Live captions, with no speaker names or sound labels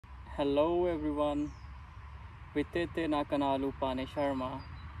Hello everyone, Vitete Nakanalu Pane Sharma.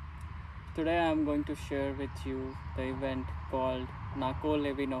 Today I am going to share with you the event called Nako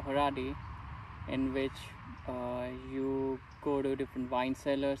Levi no Haradi, in which you go to different wine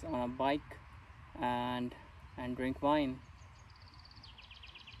cellars on a bike and drink wine.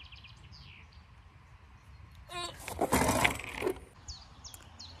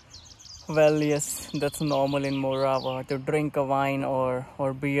 Well, yes, that's normal in Morava to drink a wine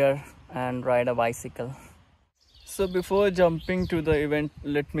or beer and ride a bicycle. So before jumping to the event,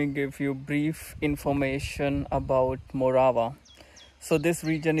 let me give you brief information about Morava. So this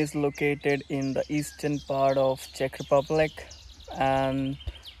region is located in the eastern part of Czech Republic and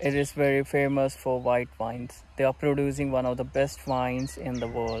it is very famous for white wines. They are producing one of the best wines in the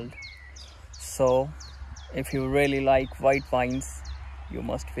world. So if you really like white wines, you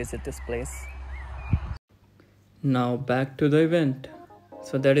must visit this place. Now back to the event.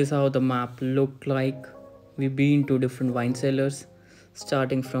 So that is how the map looked like. We've been to different wine cellars,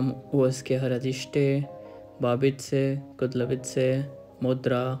 starting from Uoske Haradiste, Babitse, Kudlavice,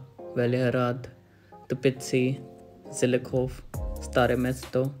 Modra, Velehrad, Tupitsi, Zilikhov, Stare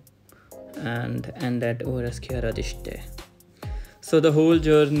Mesto, and at Uoske Haradiste. So the whole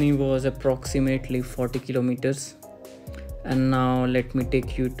journey was approximately 40 kilometers. And now let me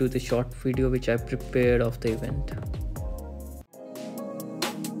take you to the short video which I prepared of the event.